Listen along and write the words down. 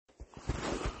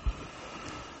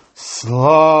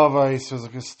Slava Jesus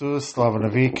Christus, Slava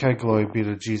Navika, glory be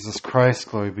to Jesus Christ,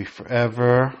 glory be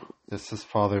forever. This is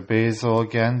Father Basil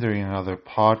again doing another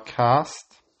podcast.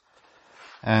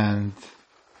 And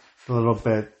it's a little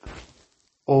bit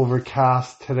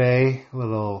overcast today, a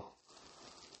little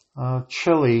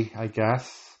chilly, I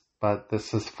guess. But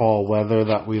this is fall weather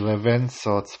that we live in,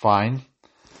 so it's fine.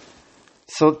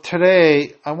 So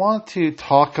today, I want to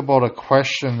talk about a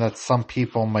question that some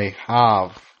people may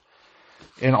have.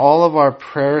 In all of our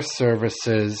prayer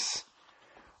services,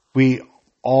 we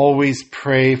always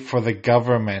pray for the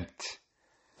government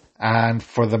and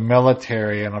for the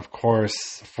military and, of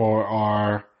course, for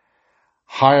our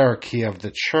hierarchy of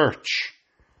the church.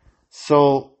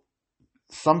 So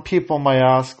some people may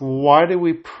ask, why do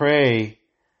we pray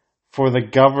for the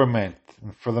government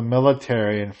and for the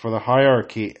military and for the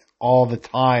hierarchy all the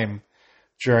time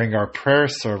during our prayer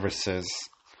services?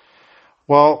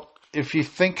 Well, if you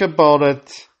think about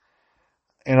it,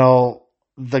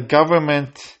 the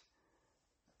government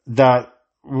that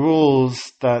rules,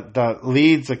 that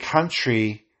leads a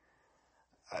country,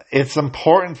 it's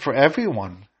important for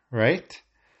everyone, right?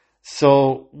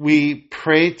 So we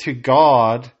pray to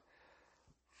God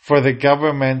for the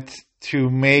government to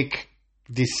make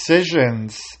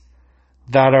decisions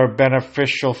that are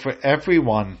beneficial for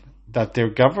everyone that they're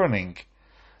governing.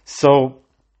 So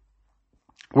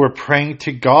we're praying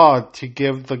to God to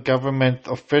give the government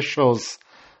officials,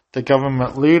 the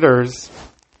government leaders,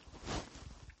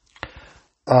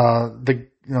 the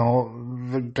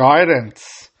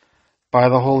guidance by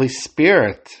the Holy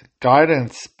Spirit,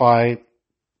 guidance by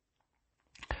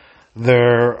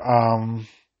their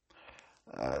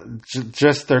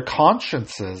just their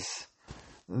consciences,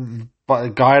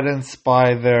 guidance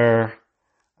by their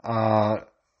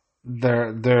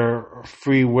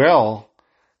free will,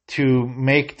 to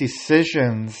make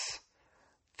decisions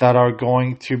that are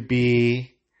going to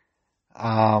be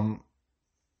that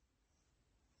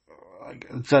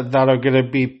are going to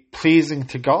be pleasing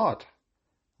to God.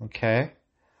 Okay?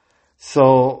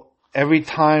 So every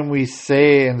time we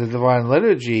say in the Divine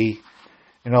Liturgy,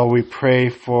 we pray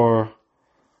for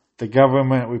the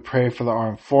government, we pray for the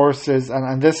armed forces,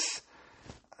 and this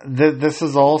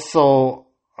is also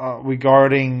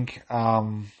regarding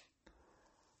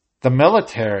the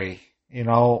military.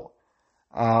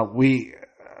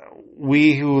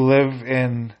 We who live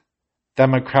in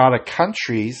democratic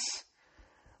countries,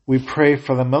 we pray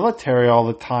for the military all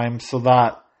the time so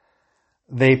that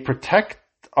they protect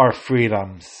our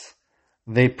freedoms.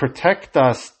 They protect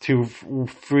us to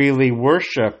freely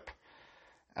worship,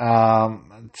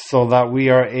 so that we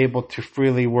are able to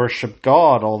freely worship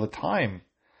God all the time,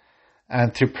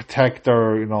 and to protect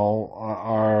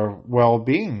our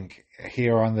well-being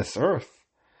here on this earth.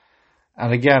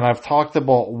 And again, I've talked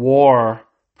about war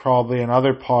probably in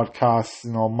other podcasts,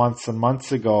 months and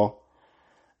months ago.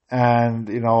 And,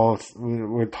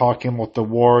 we're talking about the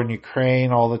war in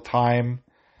Ukraine all the time.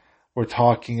 We're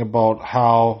talking about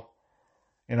how,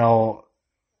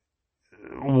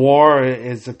 war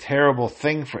is a terrible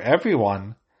thing for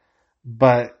everyone,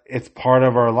 but it's part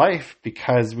of our life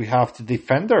because we have to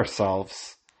defend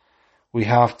ourselves. We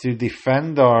have to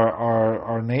defend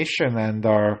our nation and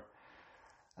our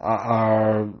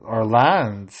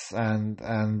lands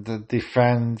and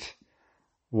defend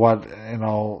what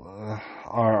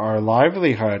our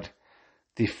livelihood,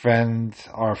 defend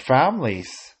our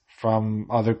families from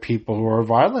other people who are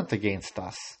violent against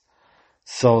us.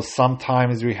 So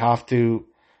sometimes we have to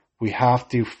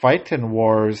fight in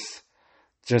wars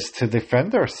just to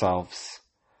defend ourselves.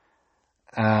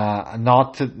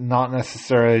 Not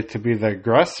necessarily to be the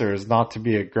aggressors, not to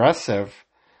be aggressive,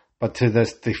 but to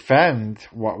just defend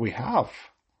what we have.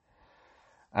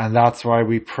 And that's why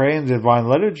we pray in the Divine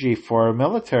Liturgy for our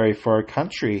military, for our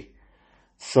country,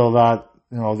 so that,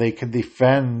 they can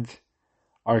defend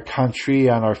our country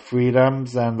and our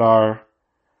freedoms and our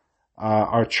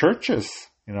churches,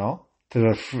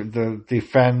 to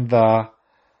defend our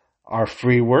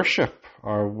free worship,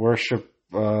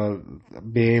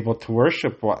 be able to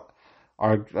worship what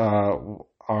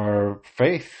our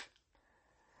faith.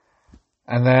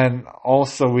 And then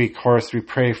also we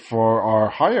pray for our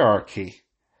hierarchy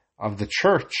of the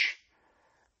church.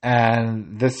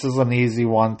 And this is an easy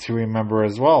one to remember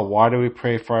as well. Why do we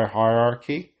pray for our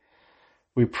hierarchy?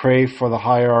 We pray for the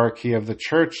hierarchy of the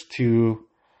church to,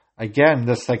 again,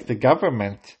 just like the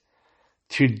government,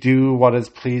 to do what is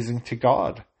pleasing to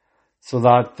God. So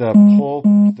that the Pope,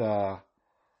 the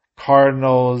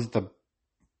cardinals, the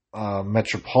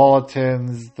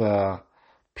metropolitans, the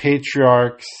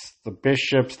patriarchs, the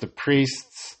bishops, the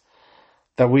priests,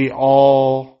 that we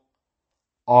all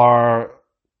are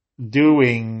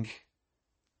doing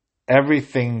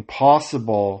everything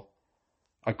possible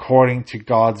according to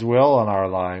God's will in our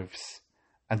lives,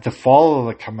 and to follow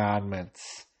the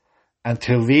commandments, and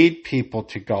to lead people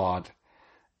to God,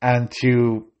 and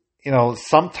to,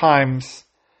 sometimes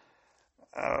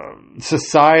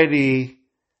society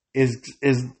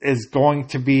is going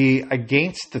to be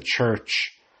against the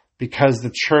church because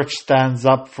the church stands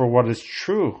up for what is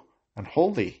true and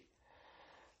holy.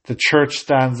 The church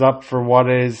stands up for what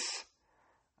is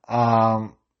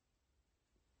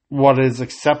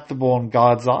acceptable in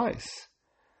God's eyes.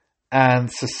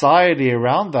 And society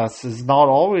around us is not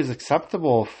always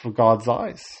acceptable for God's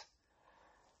eyes.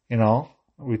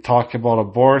 We talk about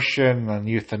abortion and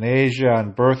euthanasia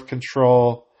and birth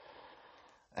control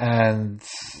and,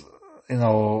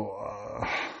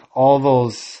 all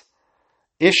those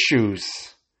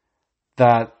issues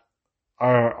that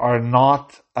are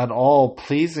not at all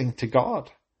pleasing to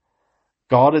God.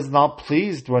 God is not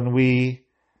pleased when we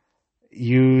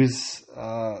use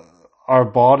our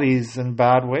bodies in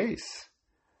bad ways,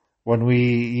 when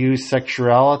we use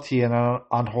sexuality in an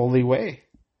unholy way,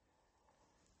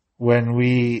 when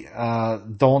we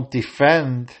don't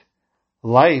defend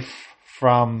life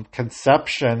from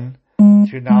conception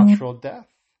to natural death.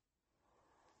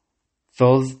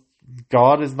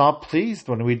 God is not pleased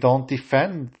when we don't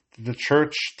defend the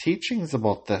church teachings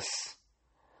about this.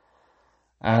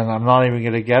 And I'm not even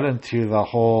going to get into the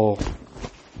whole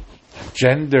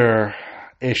gender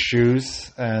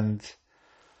issues and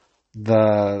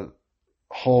the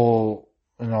whole,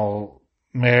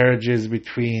 marriages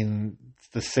between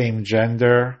the same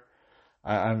gender.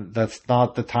 And that's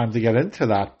not the time to get into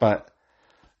that. But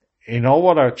you know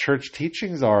what our church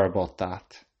teachings are about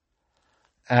that.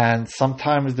 And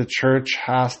sometimes the church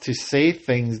has to say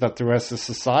things that the rest of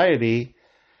society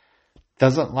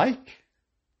doesn't like.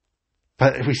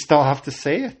 But we still have to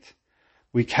say it.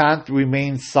 We can't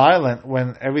remain silent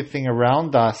when everything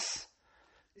around us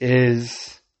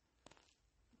is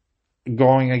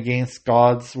going against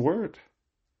God's word.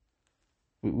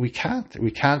 We can't.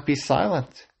 We can't be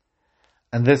silent.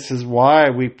 And this is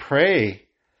why we pray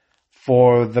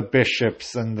for the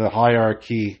bishops and the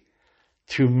hierarchy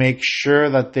to make sure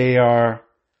that they are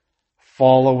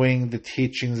following the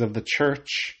teachings of the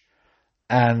church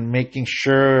and making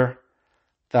sure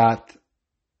that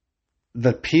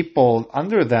the people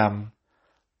under them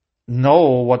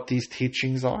know what these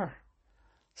teachings are.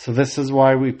 So this is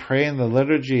why we pray in the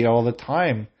liturgy all the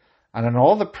time. And in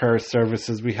all the prayer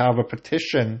services, we have a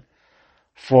petition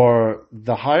for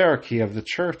the hierarchy of the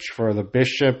church, for the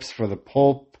bishops, for the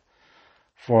pope,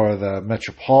 for the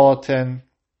metropolitan.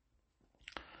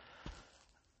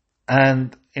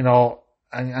 And,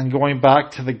 and going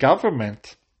back to the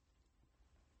government,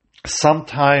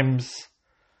 sometimes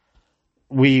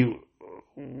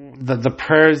the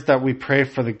prayers that we pray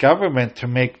for the government to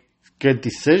make good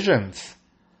decisions,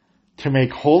 to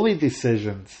make holy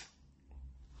decisions.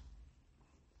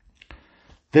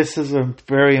 This is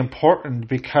very important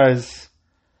because,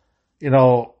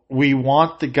 we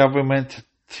want the government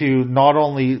to not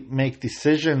only make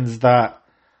decisions that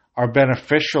are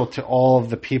beneficial to all of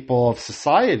the people of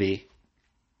society,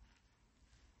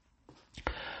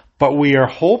 but we are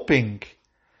hoping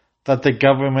that the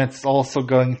government's also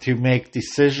going to make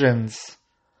decisions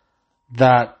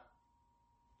that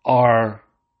are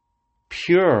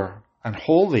pure and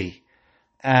holy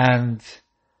and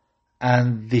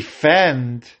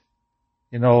defend,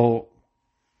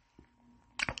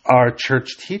 our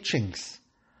church teachings.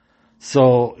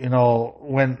 So,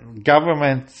 when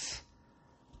governments,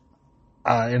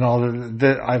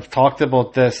 I've talked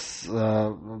about this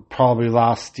probably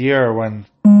last year when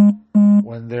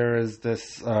there is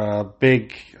this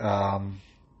big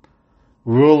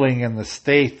ruling in the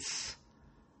States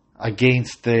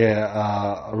against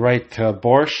the right to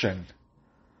abortion,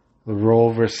 the Roe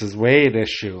versus Wade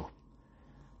issue.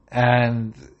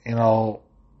 And,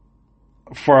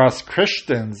 for us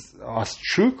Christians, us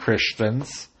true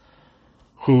Christians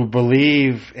who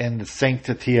believe in the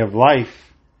sanctity of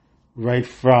life right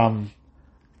from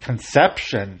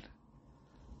conception,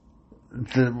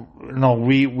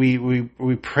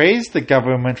 we praise the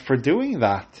government for doing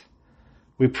that.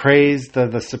 We praise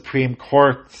the Supreme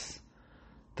Courts,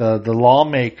 the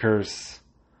lawmakers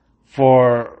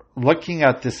for looking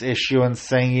at this issue and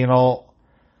saying,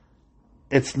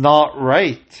 it's not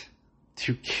right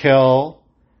to kill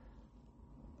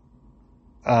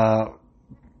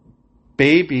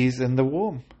babies in the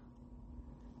womb.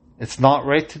 It's not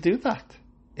right to do that.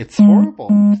 It's horrible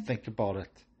to think about it.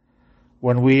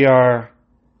 When we are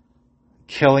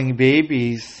killing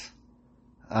babies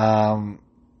who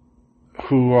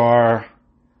are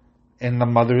in the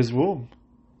mother's womb.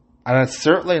 And it's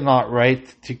certainly not right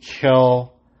to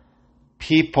kill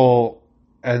people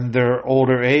in their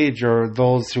older age or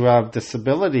those who have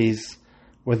disabilities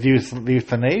with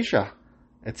euthanasia.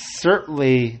 It's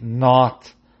certainly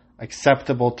not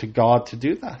acceptable to God to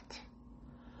do that.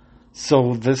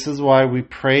 So this is why we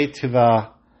pray during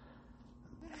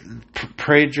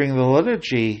the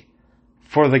liturgy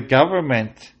for the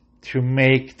government to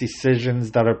make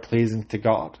decisions that are pleasing to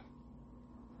God.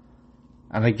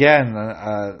 And again,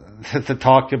 to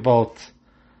talk about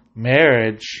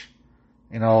marriage,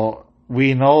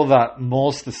 we know that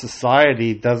most of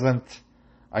society doesn't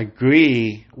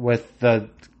agree with the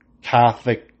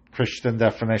Catholic Christian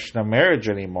definition of marriage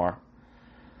anymore,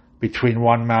 between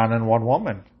one man and one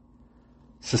woman.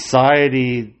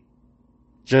 Society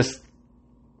just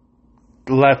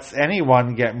lets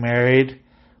anyone get married,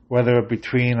 whether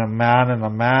between a man and a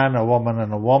man, a woman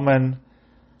and a woman,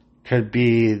 could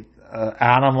be an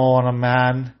animal and a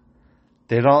man.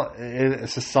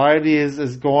 Society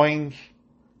is going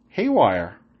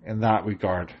haywire in that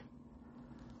regard.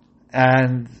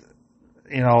 And,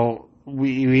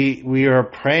 we are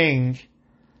praying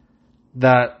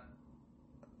that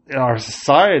our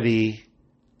society,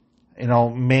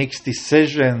 makes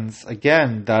decisions,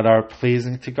 again, that are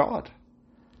pleasing to God.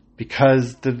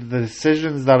 Because the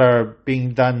decisions that are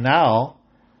being done now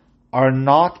are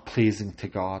not pleasing to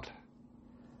God.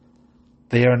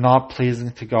 They are not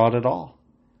pleasing to God at all.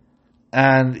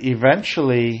 And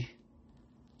eventually,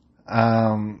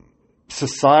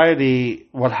 society,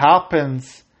 what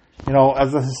happens,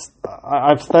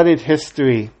 I've studied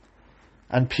history,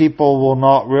 and people will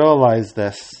not realize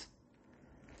this.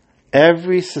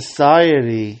 Every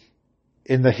society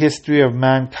in the history of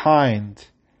mankind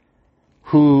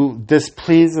who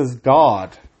displeases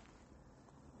God,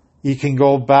 you can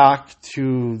go back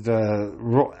to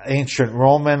the ancient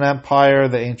Roman Empire,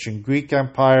 the ancient Greek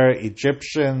Empire,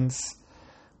 Egyptians,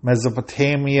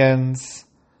 Mesopotamians,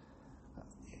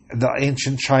 the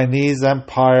ancient Chinese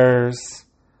empires,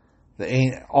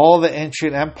 all the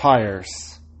ancient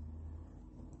empires.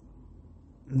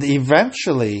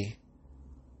 Eventually,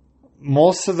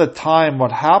 most of the time,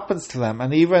 what happens to them,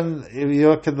 and even if you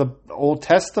look at the Old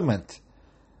Testament,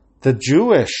 the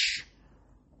Jewish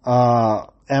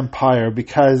empire,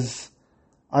 because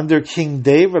under King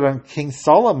David and King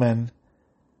Solomon,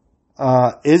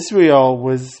 Israel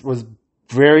was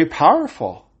very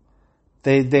powerful.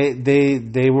 They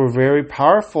were very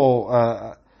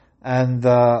powerful and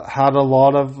had a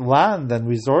lot of land and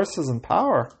resources and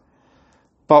power.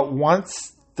 But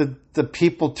once the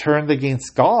people turned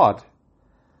against God,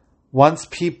 once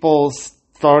people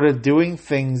started doing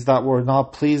things that were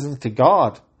not pleasing to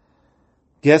God,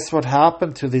 guess what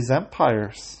happened to these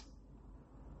empires?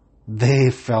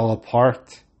 They fell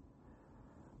apart.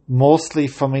 Mostly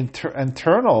from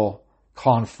internal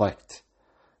conflict.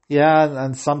 Yeah,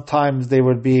 and sometimes they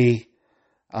would be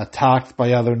attacked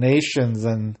by other nations,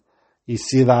 and you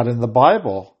see that in the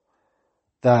Bible,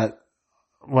 that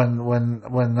when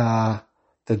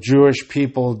the Jewish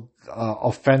people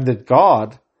offended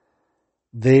God,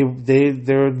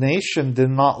 their nation did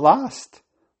not last.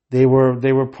 They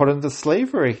were put into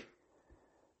slavery.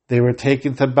 They were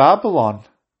taken to Babylon,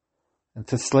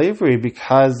 into slavery,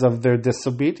 because of their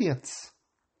disobedience.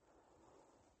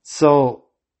 So,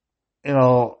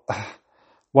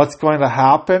 what's going to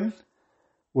happen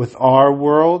with our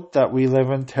world that we live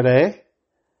in today,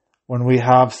 when we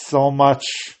have so much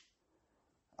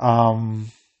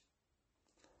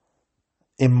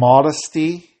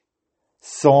immodesty,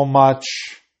 so much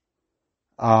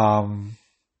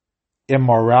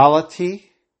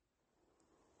immorality,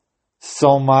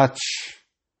 so much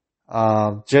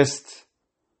just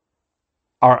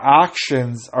our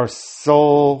actions are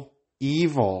so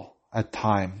evil at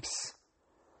times.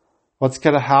 What's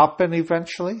going to happen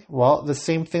eventually? Well, the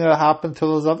same thing that happened to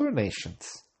those other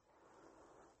nations.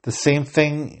 The same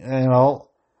thing,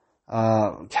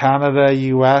 Canada,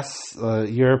 US,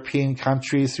 European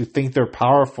countries who think they're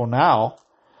powerful now,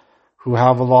 who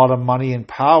have a lot of money and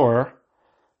power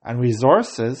and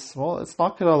resources, well, it's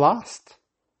not going to last.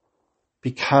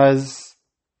 Because,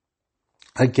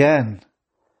 again,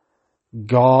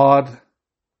 God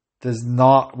does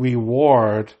not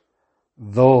reward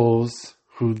those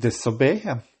who disobey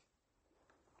Him.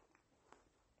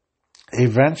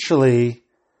 Eventually,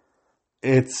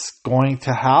 it's going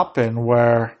to happen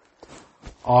where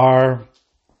our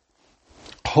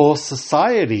whole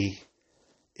society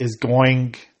is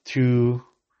going to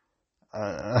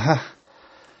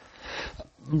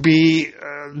be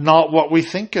not what we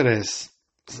think it is.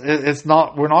 It's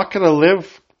not. We're not going to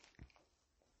live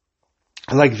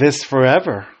like this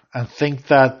forever and think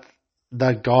that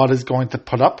that God is going to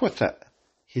put up with it.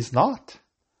 He's not.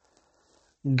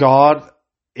 God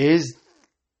is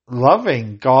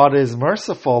loving. God is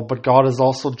merciful, but God is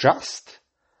also just.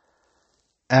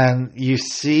 And you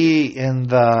see in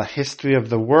the history of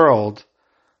the world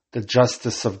the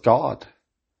justice of God.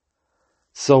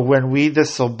 So when we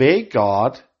disobey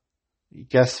God,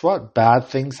 guess what? Bad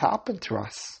things happen to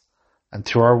us and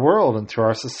to our world and to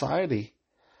our society.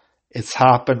 It's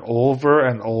happened over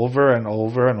and over and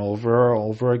over and over and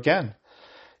over again.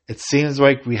 It seems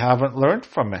like we haven't learned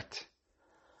from it.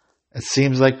 It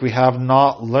seems like we have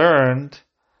not learned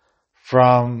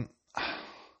from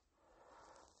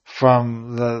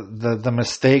the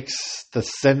mistakes, the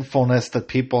sinfulness that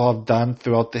people have done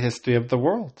throughout the history of the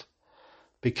world.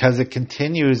 Because it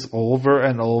continues over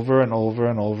and over and over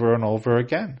and over and over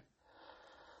again.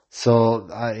 So,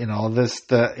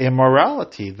 the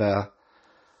immorality, the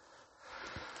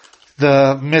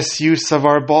misuse of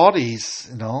our bodies,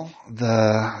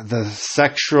 the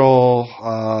sexual,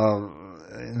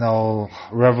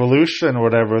 revolution,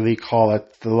 whatever they call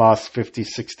it, the last 50,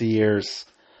 60 years,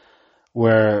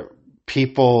 where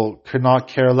people could not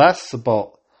care less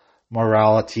about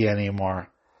morality anymore.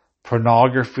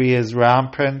 Pornography is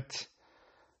rampant,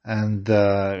 and,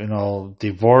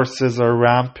 divorces are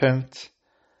rampant.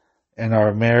 In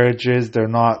our marriages,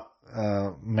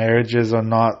 marriages are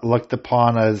not looked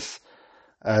upon as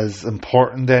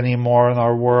important anymore in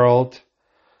our world.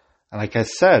 And like I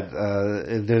said,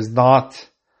 there's not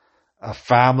a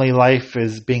family life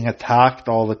is being attacked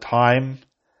all the time.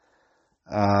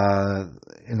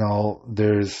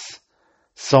 There's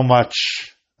so much,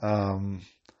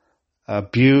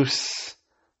 abuse.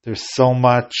 There's so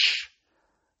much,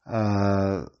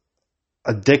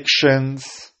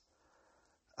 addictions.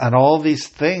 And all these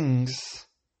things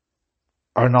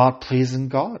are not pleasing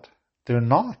God. They're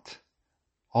not.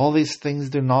 All these things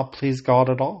do not please God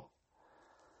at all.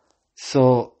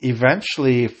 So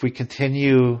eventually, if we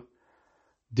continue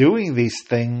doing these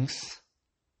things,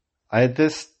 I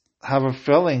just have a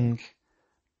feeling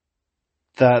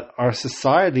that our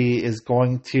society is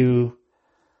going to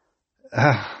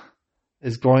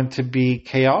be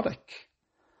chaotic.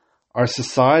 Our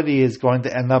society is going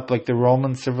to end up like the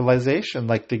Roman civilization,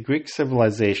 like the Greek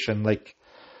civilization, like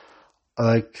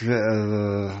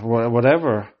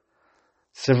whatever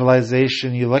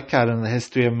civilization you look at in the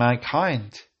history of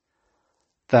mankind.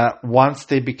 That once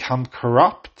they become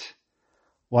corrupt,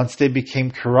 once they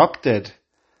became corrupted,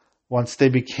 once they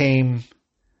became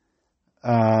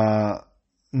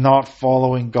not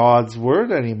following God's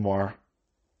word anymore,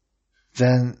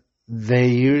 then they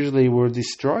usually were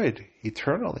destroyed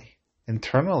internally.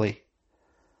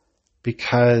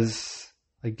 Because,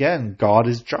 again, God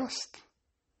is just.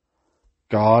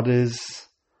 God is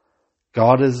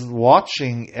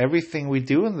watching everything we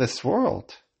do in this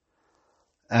world.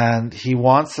 And He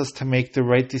wants us to make the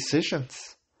right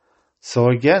decisions. So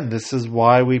again, this is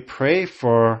why we pray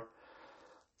for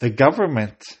the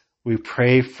government. We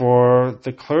pray for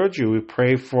the clergy. We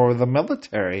pray for the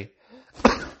military.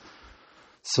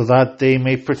 So that they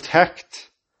may protect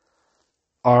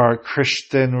our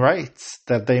Christian rights,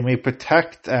 that they may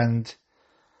protect and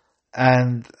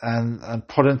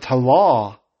put into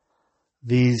law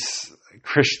these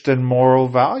Christian moral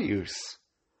values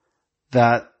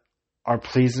that are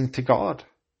pleasing to God.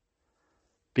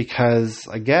 Because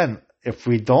again, if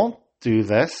we don't do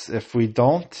this, if we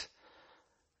don't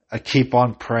keep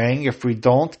on praying, if we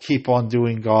don't keep on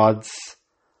doing God's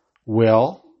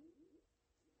will,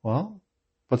 well,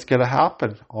 what's going to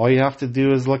happen? All you have to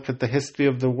do is look at the history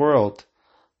of the world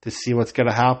to see what's going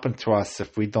to happen to us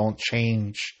if we don't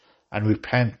change and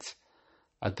repent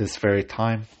at this very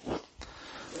time.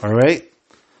 All right?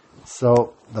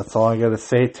 So that's all I got to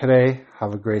say today.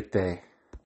 Have a great day.